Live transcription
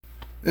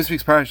This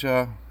week's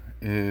parsha,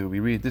 we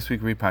read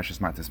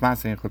Parshas Matos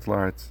Masei in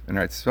Eretz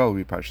Yisrael. We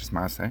read Parshas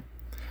Masei,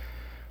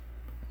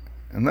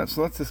 and let's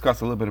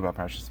discuss a little bit about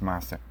Parshas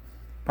Masei.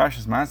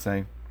 Parshas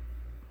Masei,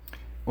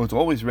 well, it's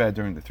always read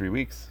during the 3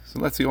 weeks. So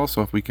let's see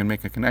also if we can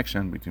make a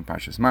connection between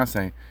Parshas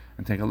Masei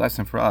and take a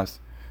lesson for us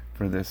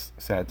for this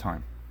sad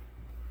time.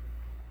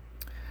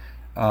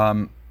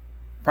 Parshas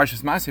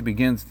Masei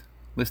begins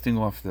listing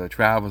off the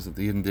travels that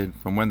the Yidden did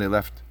from when they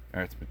left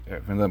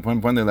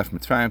when they left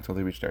Mitzrayim until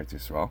they reached Eretz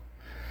Yisrael.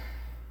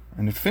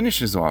 And it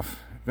finishes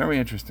off, very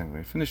interestingly,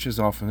 with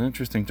an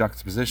interesting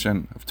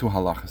juxtaposition of two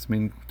halachas. I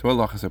mean, two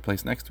halachas are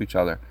placed next to each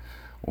other,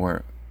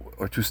 or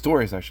two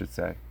stories, I should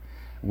say,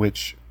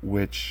 which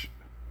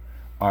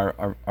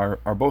are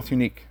both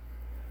unique.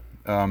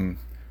 The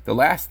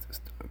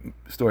last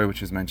story,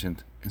 which is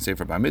mentioned in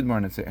Sefer Bamidbar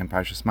and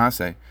Parshas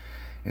Masei,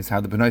 is how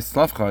the Bnei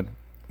Tzlavchad,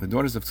 the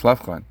daughters of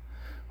Tzlavchad,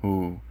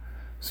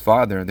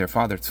 their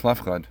father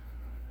Tzlavchad,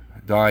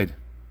 died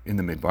in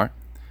the Midbar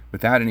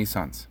without any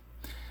sons.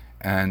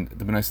 And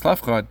the Bnei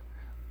Tzlavchad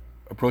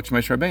approached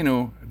Moshe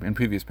Rabbeinu in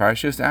previous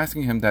parashas,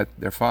 asking him that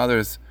their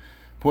father's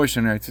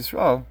portion in Eretz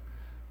Yisrael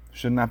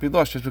should not be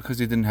lost just because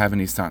he didn't have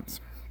any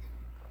sons.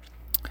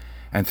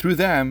 And through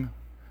them,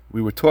 we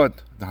were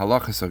taught the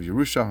halachas of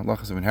Yerusha,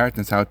 halachas of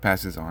inheritance, how it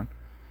passes on.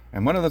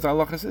 And one of those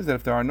halachas is that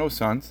if there are no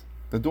sons,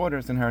 the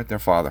daughters inherit their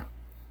father.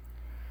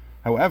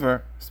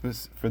 However,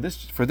 for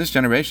this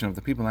generation of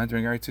the people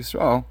entering Eretz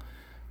Yisrael,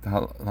 the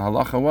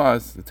halacha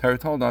was, the Torah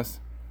told us,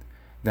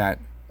 that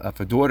if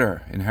a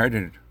daughter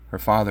inherited her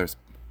father's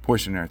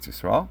portion in Eretz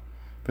Yisrael,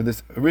 for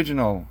this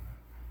original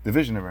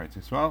division of Eretz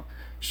Yisrael,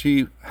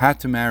 she had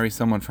to marry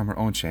someone from her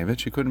own shevet.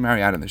 She couldn't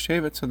marry out of the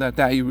shevet, so that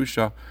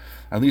Yerusha,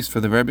 at least for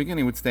the very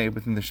beginning, would stay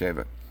within the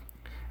shevet.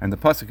 And the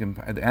pasuk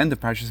at the end of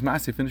Parshas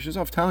Masei finishes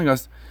off telling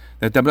us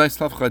that the Bnei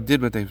Tzlavchad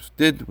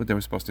did what they were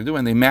supposed to do,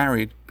 and they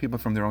married people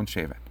from their own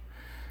shevet.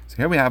 So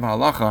here we have a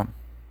halacha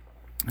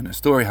and a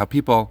story how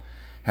people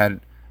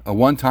had a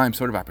one-time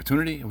sort of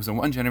opportunity. It was a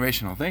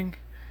one-generational thing,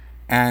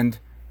 and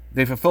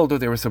they fulfilled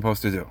what they were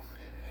supposed to do.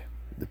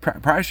 The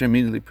parsha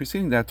immediately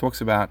preceding that talks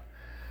about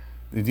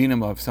the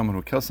dinam of someone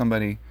who kills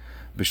somebody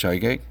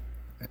b'shaygeg,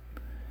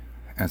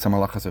 and some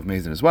halachas of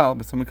Mazin as well,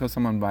 but someone kills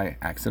someone by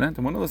accident.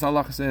 And one of those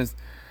halachas is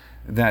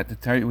that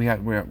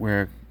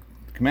we're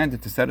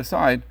commanded to set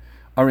aside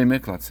Ari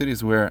Miklat,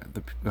 cities where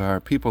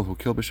the people who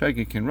kill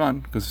b'shaygeg can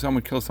run, because if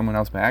someone kills someone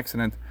else by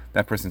accident,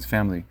 that person's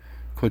family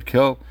could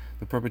kill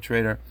the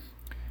perpetrator.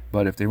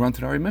 But if they run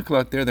to the Ari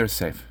Miklat, they're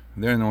safe.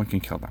 There, no one can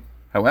kill them.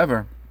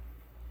 However,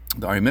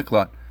 the Ari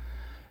Miklat,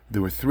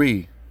 there were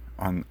three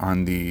on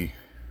the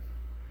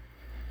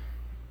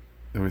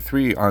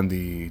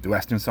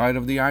western side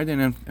of the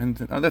Yarden,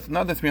 and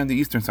another three on the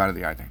eastern side of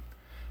the Yarden.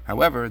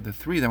 However, the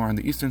three that were on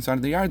the eastern side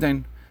of the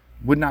Yarden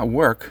would not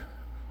work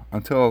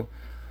until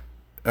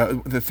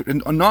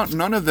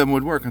none of them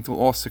would work until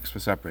all six were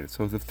separated.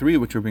 So the three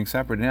which were being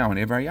separated now in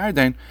Evar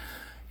Yarden,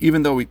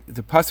 even though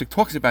the pasuk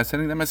talks about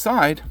setting them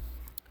aside,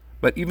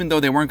 but even though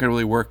they weren't going to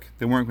really work,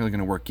 they weren't really going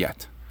to work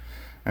yet.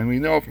 And we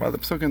know from other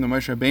psukim that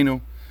Moshe Rabbeinu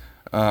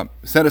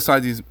set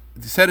aside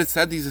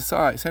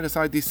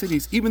these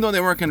cities, even though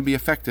they weren't going to be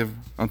effective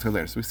until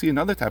later. So we see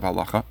another type of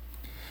halacha,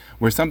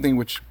 where something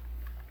which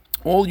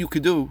all you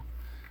could do,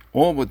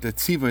 all what the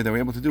tzivah they were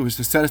able to do, is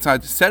to set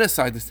aside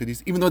the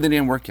cities, even though they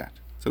didn't work yet.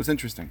 So it's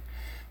interesting.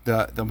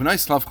 The Bnei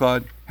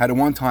Tzlavchad had a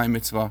one-time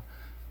mitzvah,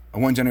 a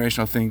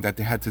one-generational thing that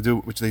they had to do,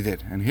 which they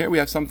did. And here we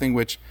have something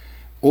which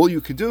all you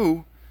could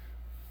do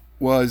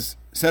was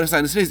set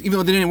aside the cities, even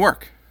though they didn't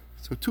work.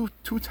 So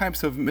two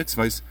types of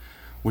mitzvahs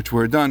which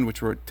were done,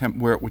 which were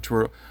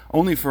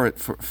only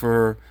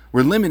were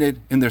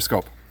limited in their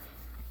scope.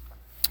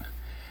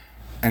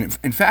 And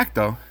in fact,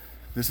 though,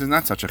 this is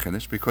not such a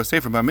chiddush, because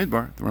Sefer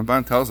Bamidbar, the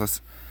Ramban tells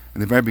us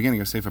in the very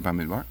beginning of Sefer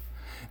Bamidbar,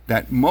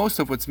 that most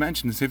of what's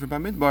mentioned in Sefer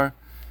Bamidbar,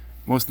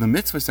 most of the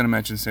mitzvahs that are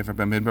mentioned in Sefer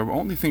Bamidbar, were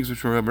only things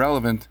which were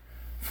relevant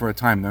for a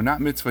time. They're not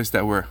mitzvahs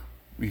that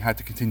we had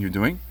to continue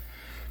doing.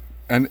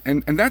 And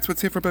that's what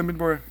Sefer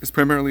Bamidbar is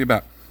primarily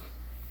about.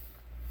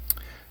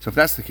 So if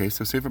that's the case,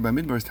 so Sefer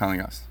Bamidbar is telling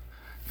us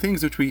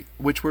things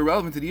which were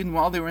relevant to the Yidden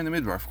while they were in the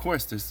Midbar. Of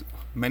course, there's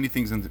many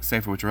things in the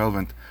Sefer which are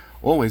relevant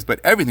always, but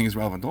everything is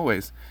relevant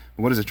always.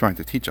 But what is it trying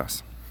to teach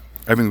us?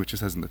 Everything which it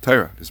says in the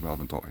Torah is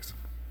relevant always.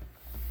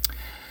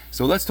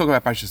 So let's talk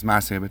about Parshas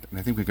Masei, and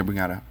I think we can bring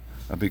out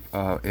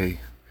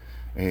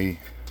a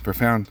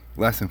profound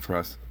lesson for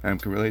us,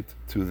 and can relate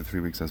to the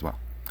 3 weeks as well.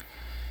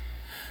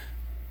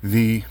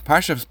 The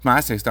Parshas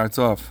Masei starts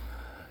off,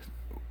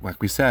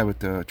 like we said, with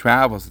the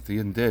travels that the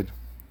Yidden did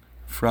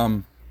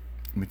from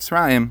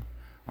Mitzrayim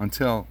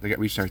until they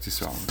reached Eretz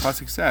Yisrael. The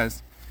pasuk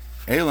says,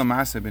 "Eila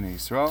Masei b'nei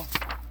Yisrael."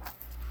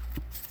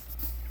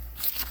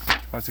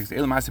 The pasuk says,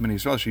 "Eila Masei b'nei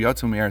Yisrael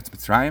sheyotzu me'eretz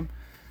Mitzrayim."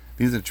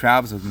 These are the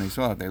travels of b'nei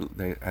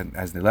Yisrael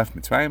as they left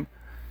Mitzrayim.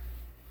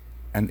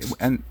 And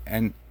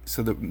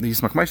so the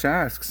Yismach Moshe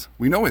asks,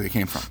 we know where they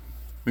came from.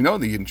 We know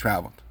the Yidden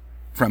traveled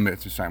from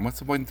Eretz Mitzrayim. What's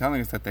the point in telling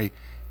us that they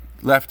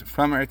left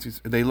from Eretz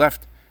Yisrael? They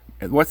left.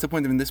 What's the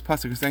point of in this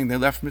pasuk of saying they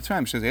left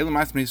Mitzrayim? It says, "Eila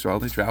Masei b'nei Yisrael."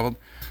 They traveled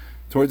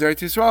towards Eretz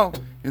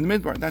Yisrael in the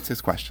Midbar? That's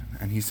his question.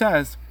 And he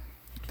says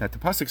that the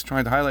Pasuk's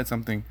trying to highlight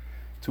something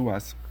to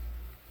us,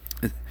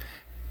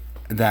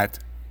 that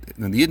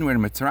when the Yidden were in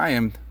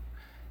Mitzrayim,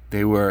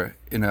 they were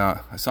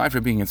aside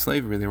from being in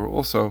slavery, they were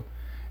also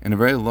in a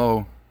very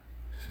low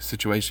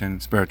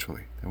situation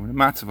spiritually. They were in a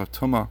matzav of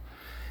tumah,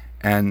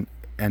 and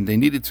they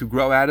needed to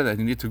grow out of that.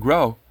 They needed to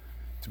grow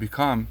to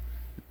become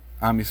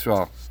Am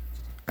Yisrael,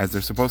 as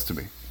they're supposed to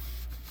be.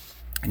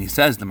 And he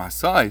says the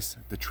Masais,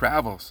 the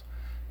travels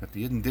that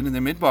the Yidden did in the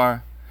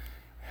Midbar,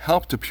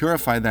 helped to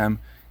purify them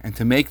and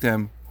to make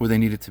them who they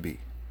needed to be.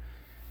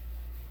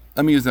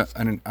 Let me use a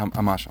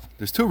mashal.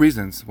 There's two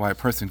reasons why a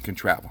person can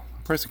travel.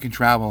 A person can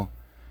travel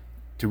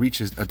to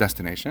reach a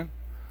destination,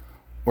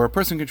 or a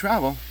person can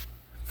travel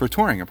for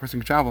touring. A person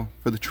can travel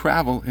for the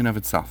travel in of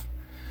itself.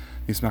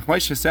 Yismach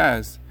Moshe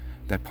says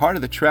that part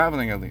of the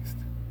traveling, at least,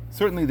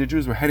 certainly the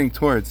Jews were heading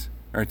towards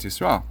Eretz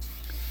Yisrael,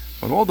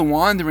 but all the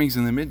wanderings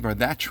in the Midbar,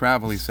 that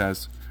travel, he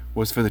says,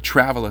 was for the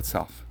travel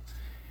itself.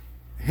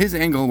 His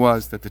angle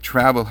was that the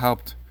travel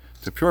helped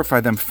to purify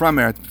them from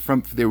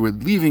they were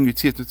leaving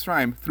Yetziat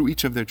Mitzrayim through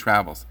each of their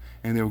travels,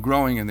 and they were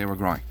growing and they were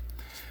growing.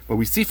 But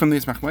we see from the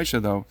Yismach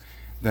Moshe, though,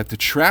 that the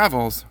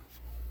travels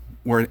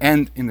were an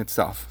end in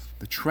itself.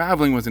 The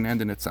traveling was an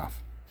end in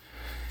itself.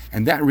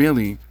 And that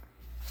really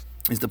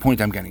is the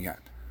point I'm getting at.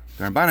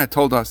 The Ramban had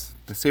told us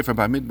the Sefer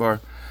Bamidbar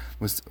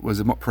was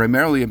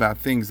primarily about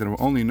things that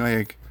were only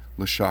noyeg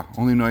l'shah,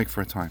 only noyeg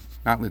for a time,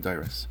 not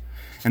l'dairis.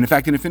 And in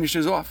fact, it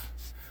finishes off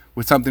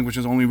with something which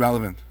is only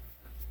relevant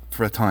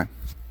for a time.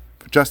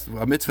 Just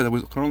a mitzvah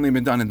that could only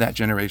been done in that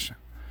generation.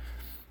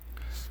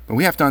 But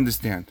we have to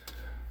understand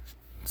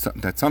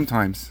that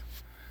sometimes,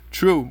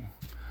 true,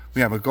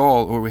 we have a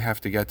goal or we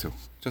have to get to.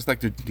 Just like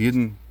the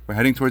Yidden were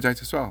heading towards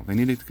Eretz Yisrael. They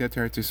needed to get to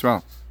Eretz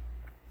Yisrael.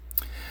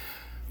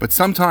 But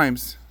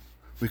sometimes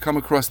we come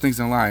across things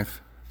in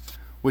life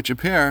which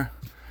appear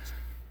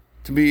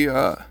to be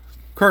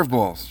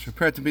curveballs, which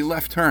appear to be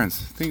left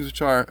turns, things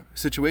which are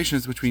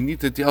situations which we need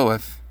to deal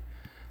with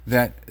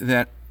that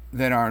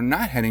are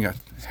not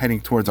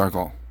heading towards our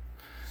goal,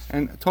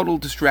 and total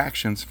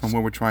distractions from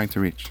where we're trying to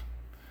reach.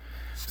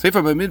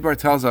 Sefer Bamidbar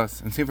tells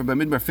us, and Sefer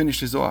Bamidbar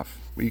finishes off.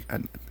 We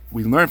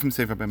learn from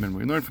Sefer Bamidbar,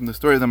 we learn from the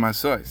story of the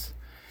Masais,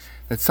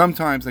 that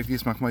sometimes, like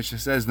Yismach Moshe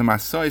says, the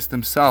Masais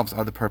themselves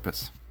are the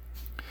purpose.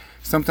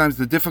 Sometimes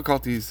the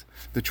difficulties,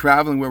 the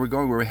traveling, where we're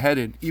going, where we're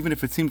headed, even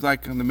if it seems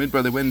like on the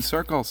Midbar they went in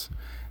circles,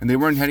 and they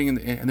weren't heading in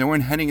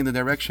the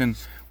direction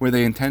where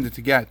they intended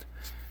to get.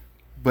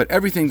 But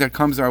everything that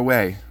comes our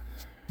way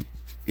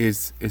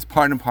is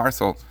part and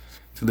parcel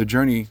to the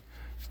journey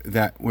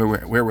that where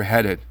we're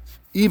headed,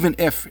 even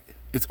if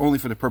it's only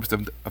for the purpose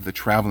of the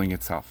traveling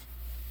itself.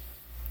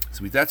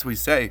 So that's what we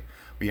say.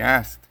 We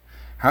asked,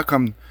 how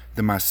come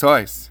the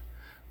Masais,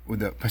 with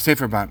the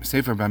Sefer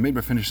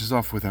Bamidbar finishes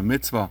off with a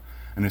mitzvah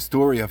and a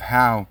story of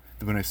how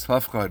the Bnei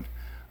Slavchad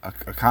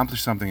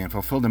accomplished something and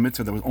fulfilled a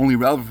mitzvah that was only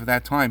relevant for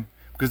that time?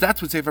 Because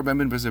that's what Sefer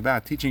Bamidbar is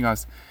about, teaching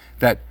us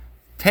that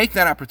take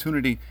that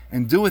opportunity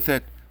and do with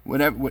it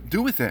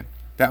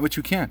that which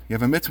you can. You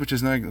have a mitzvah which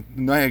is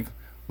noyeg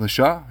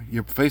l'shah.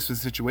 You're faced with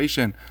a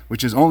situation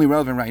which is only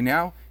relevant right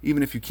now,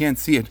 even if you can't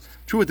see it.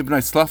 True with the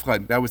Bnei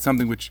Slavchad, that was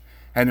something which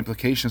had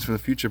implications for the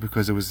future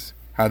because it was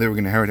how they were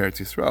going to inherit Eretz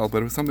Yisrael, but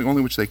it was something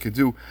only which they could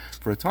do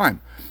for a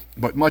time.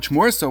 But much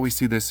more so, we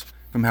see this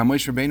from how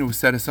Moshe Rabbeinu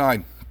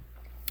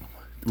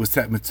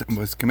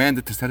was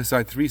commanded to set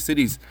aside 3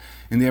 cities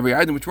in the Every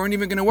Item, which weren't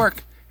even going to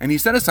work. And he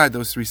set aside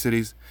those 3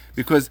 cities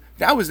because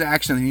that was the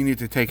action that he needed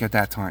to take at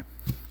that time.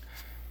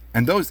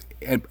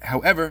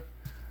 However,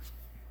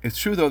 it's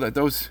true though that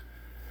those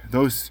 2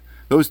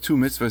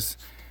 mitzvahs,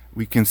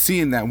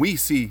 we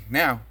see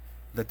now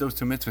that those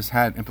 2 mitzvahs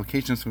had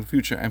implications for the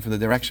future and for the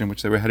direction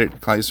which they were headed.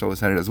 Klal Yisrael was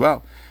headed as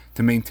well,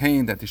 to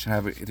maintain that they should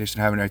have an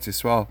Eretz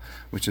Yisrael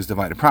which is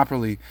divided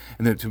properly,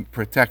 and then to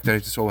protect that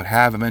Eretz Yisrael would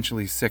have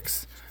eventually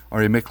 6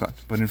 or a miklat.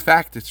 But in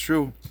fact, it's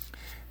true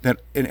that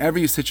in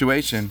every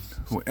situation,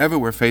 whoever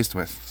we're faced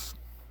with,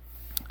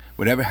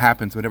 whatever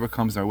happens, whatever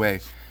comes our way,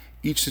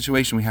 each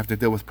situation we have to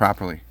deal with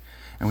properly.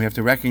 And we have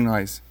to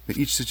recognize that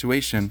each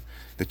situation,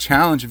 the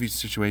challenge of each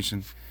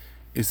situation,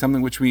 is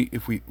something which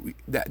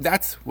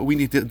that's what we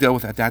need to deal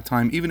with at that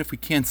time, even if we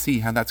can't see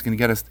how that's going to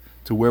get us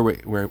to where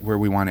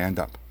we want to end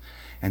up.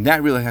 And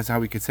that really has how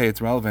we could say it's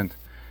relevant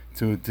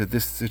to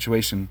this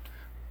situation,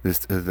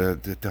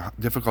 the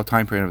difficult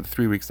time period of the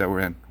 3 weeks that we're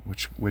in,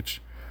 which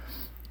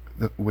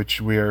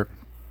we're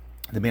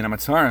the Bein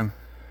HaMatzarim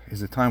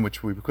is a time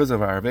which we, because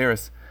of our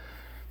averis,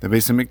 the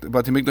Beit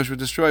HaMikdash was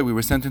destroyed. We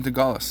were sent into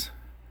Galus.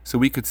 So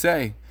we could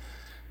say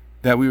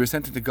that we were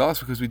sent into Galus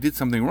because we did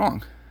something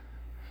wrong.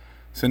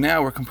 So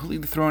now we're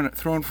completely thrown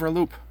for a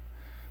loop.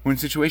 We're in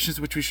situations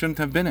which we shouldn't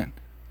have been in.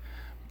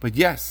 But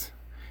yes,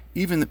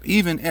 even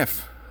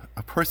if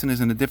a person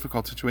is in a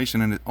difficult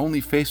situation and is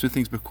only faced with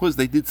things because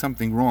they did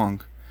something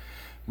wrong,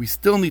 we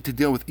still need to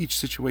deal with each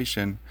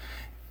situation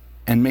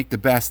and make the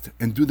best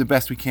and do the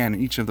best we can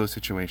in each of those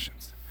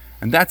situations.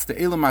 And that's the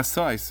Elam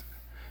Masais.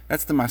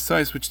 That's the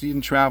Masais which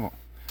didn't travel.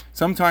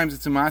 Sometimes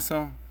it's a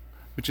Masa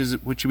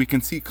which we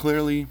can see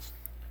clearly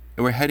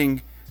that we're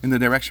heading in the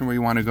direction where we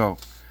want to go.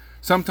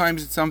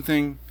 Sometimes it's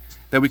something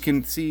that we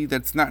can see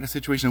that's not a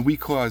situation we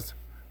caused,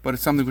 but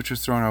it's something which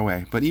was thrown our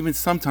way. But even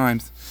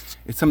sometimes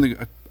it's something,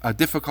 a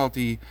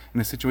difficulty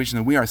in a situation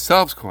that we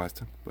ourselves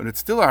caused, but it's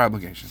still our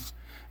obligation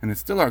and it's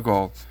still our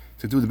goal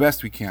to do the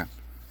best we can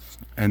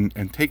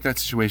and take that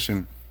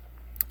situation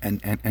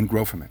and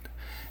grow from it.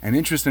 And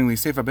interestingly,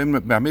 Sefer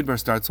Bamidbar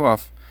starts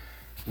off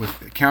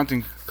with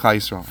counting Klal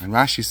Yisrael. And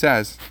Rashi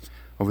says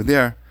over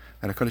there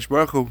that HaKadosh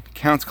Baruch Hu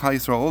counts Klal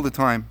Yisrael all the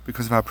time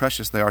because of how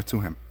precious they are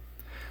to him.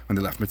 When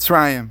they left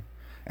Mitzrayim,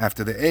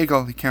 after the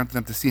Egel, he counted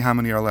them to see how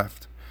many are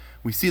left.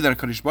 We see that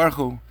HaKadosh Baruch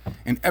Hu,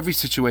 in every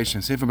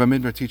situation, Sefer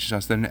Bamidbar teaches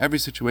us that in every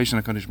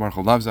situation HaKadosh Baruch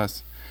Hu loves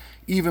us.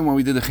 Even when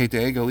we did the Chet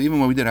Egel, even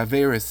when we did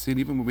Averis,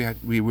 even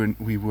when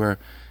we were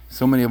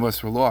so many of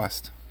us were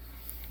lost.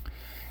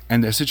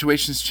 And their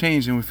situations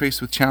change and we're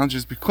faced with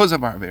challenges because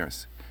of our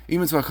Averis.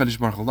 Even so HaKadosh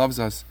Baruch Hu loves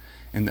us,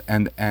 and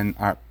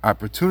our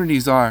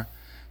opportunities are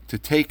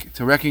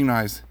to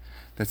recognize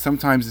that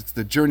sometimes it's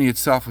the journey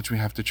itself which we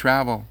have to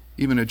travel,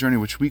 even a journey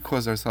which we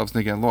cause ourselves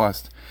to get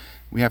lost.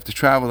 We have to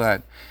travel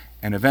that,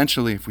 and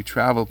eventually, if we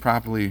travel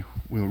properly,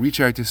 we'll reach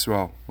Eretz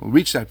Yisrael, we'll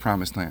reach that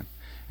promised land.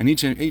 And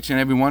each and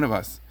every one of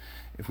us,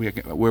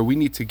 where we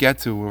need to get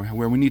to,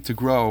 where we need to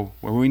grow,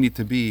 where we need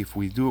to be,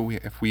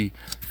 if we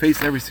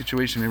face every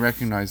situation and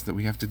recognize that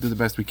we have to do the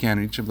best we can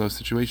in each of those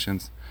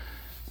situations,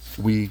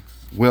 we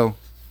will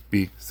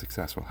be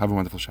successful. Have a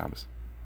wonderful Shabbos.